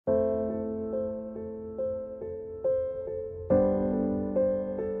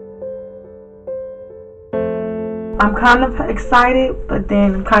I'm kind of excited, but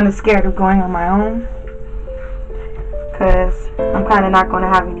then I'm kind of scared of going on my own, because I'm kind of not going to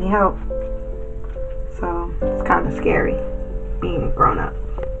have any help. So it's kind of scary being grown up.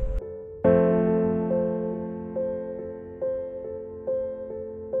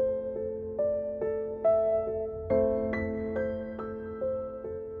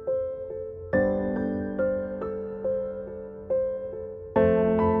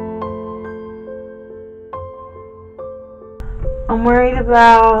 I'm worried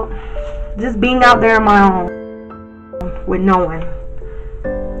about just being out there on my own with no one.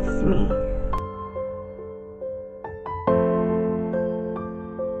 It's me.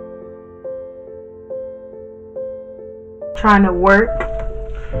 Trying to work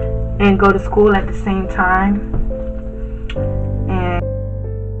and go to school at the same time. And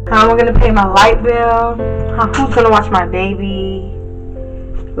how am I going to pay my light bill? Who's going to watch my baby?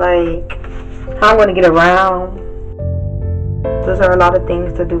 Like, how I'm going to get around? Those are a lot of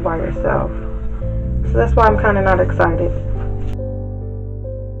things to do by yourself. So that's why I'm kind of not excited.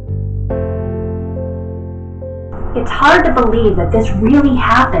 It's hard to believe that this really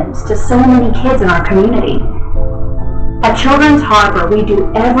happens to so many kids in our community. At Children's Harbor, we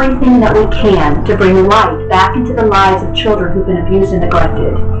do everything that we can to bring light back into the lives of children who've been abused and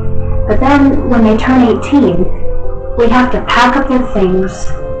neglected. But then, when they turn 18, we have to pack up their things,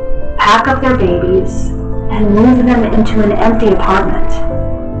 pack up their babies, and move them into an empty apartment.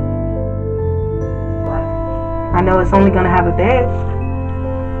 I know it's only going to have a bed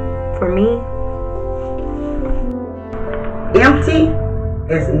for me. Empty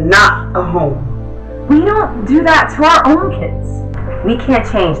is not a home. We don't do that to our own kids. We can't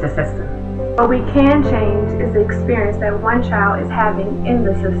change the system. What we can change is the experience that one child is having in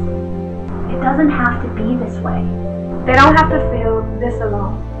the system. It doesn't have to be this way. They don't have to feel this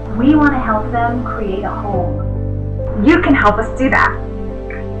alone. We want to help them create a home. You can help us do that.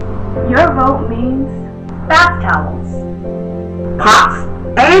 Your vote means Bath towels, Pots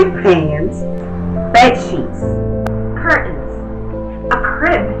and pans, Bed sheets, curtains, a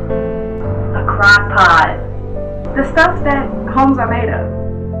crib, a crock pot. the stuff that homes are made of.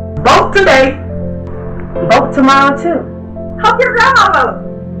 vote today. Vote tomorrow too. Help your grandma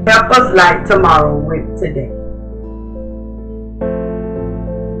vote. Help us light tomorrow with today.